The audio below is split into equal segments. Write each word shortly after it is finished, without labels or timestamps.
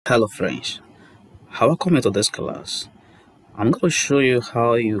Hello friends, welcome to this class. I'm going to show you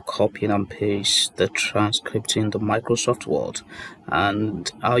how you copy and paste the transcript in the Microsoft Word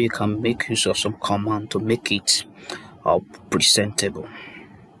and how you can make use of some command to make it presentable.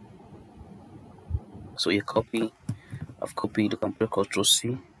 So I've copied, you can press Ctrl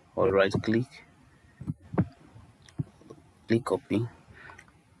C or right click copy.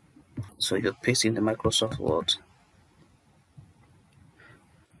 So you paste in the Microsoft Word.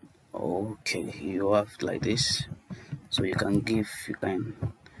 Okay, you have like this. So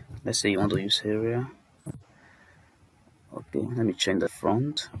let's say you want to use area. Okay, let me change the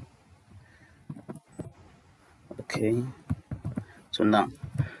font. Okay, so now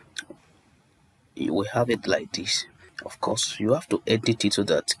you will have it like this. Of course, you have to edit it so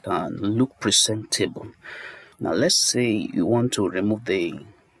that it can look presentable. Now let's say you want to remove the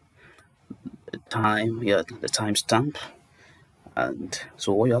timestamp, and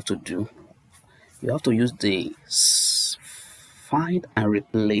so what you have to do, you have to use the find and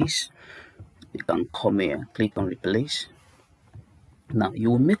replace. You can come here, click on replace. Now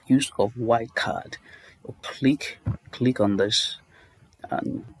you will make use of wildcard. Click on this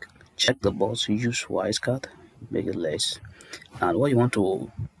and check the box. Use wildcard, make it less. And what you want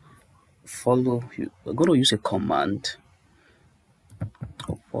to follow, we're going to use a command,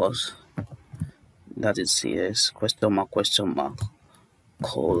 of course, that is CS question mark,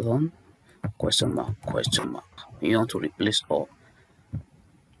 colon, question mark. You want to replace all.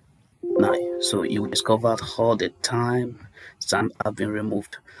 Now, so you discovered all the time have been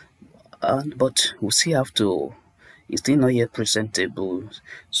removed, but we still have to, it's still not yet presentable.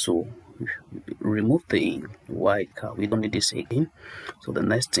 So remove the wildcard. We don't need this again. So the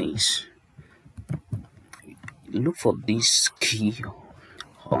next thing is look for this key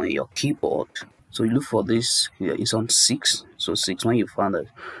on your keyboard. So you look for this here, it's on 6. So 6, when you find it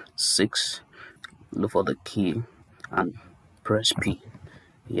 6, look for the key and press P.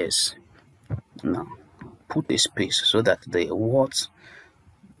 Yes. Now put a space so that the words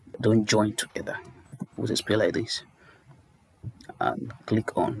don't join together. Put a space like this and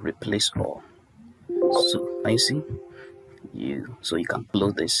click on replace all. So I see you, so you can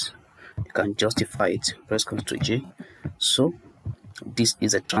close this. You can justify it. Press Ctrl J. So this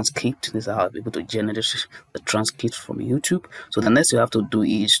is a transcript. This is how I'm able to generate the transcript from YouTube. So the next you have to do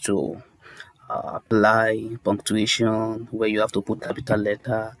is to apply punctuation, where you have to put capital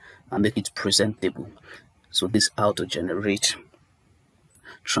letter and make it presentable. So this is how to generate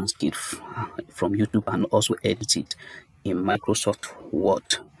transcript from YouTube and also edit it in Microsoft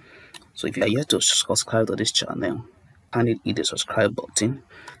Word. So if you are yet to subscribe to this channel, kindly hit the subscribe button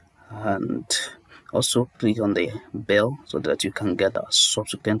and also click on the bell so that you can get our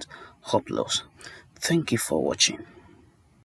subsequent uploads. Thank you for watching.